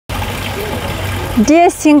Dear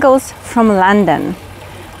singles from London,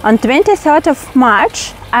 on 23rd of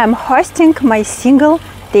March I am hosting my single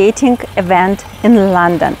dating event in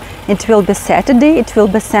London. It will be Saturday, it will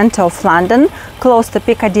be center of London, close to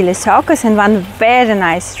Piccadilly Circus, in one very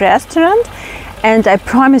nice restaurant, and I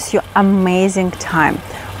promise you amazing time.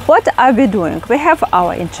 What are we doing? We have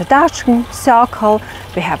our introduction circle,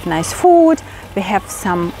 we have nice food, we have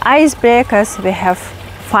some icebreakers, we have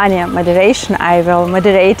funny moderation. I will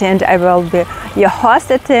moderate and I will be your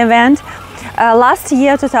host at the event. Last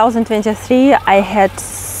year, 2023, I had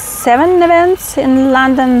 7 events in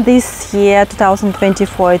London. This year,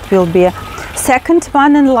 2024, it will be second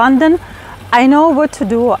one in London. I know what to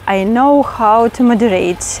do. I know how to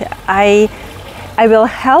moderate. I will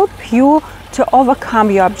help you to overcome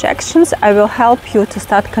your objections. I will help you to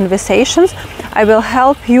start conversations. I will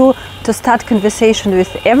help you to start conversation with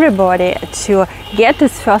everybody, to get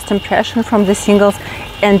this first impression from the singles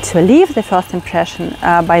and to leave the first impression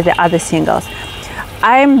by the other singles.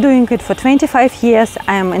 I'm doing it for 25 years.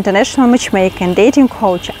 I'm international matchmaker and dating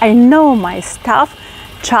coach. I know my stuff.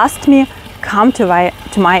 Trust me, come to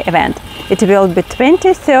my event. It will be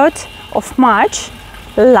 23rd of March,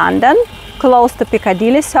 London, close to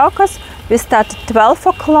Piccadilly Circus. We start at 12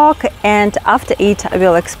 o'clock and after 8 I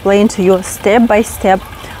will explain to you step by step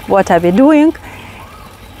what are we doing,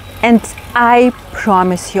 and I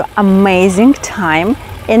promise you amazing time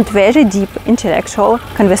and very deep intellectual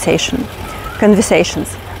conversations.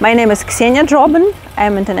 My name is Ksenia Drobin. I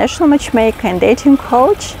am international matchmaker and dating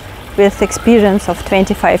coach with experience of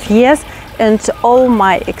 25 years, and all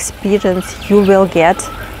my experience you will get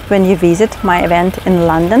when you visit my event in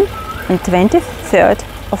London on 23rd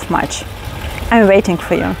of March. I'm waiting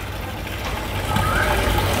for you.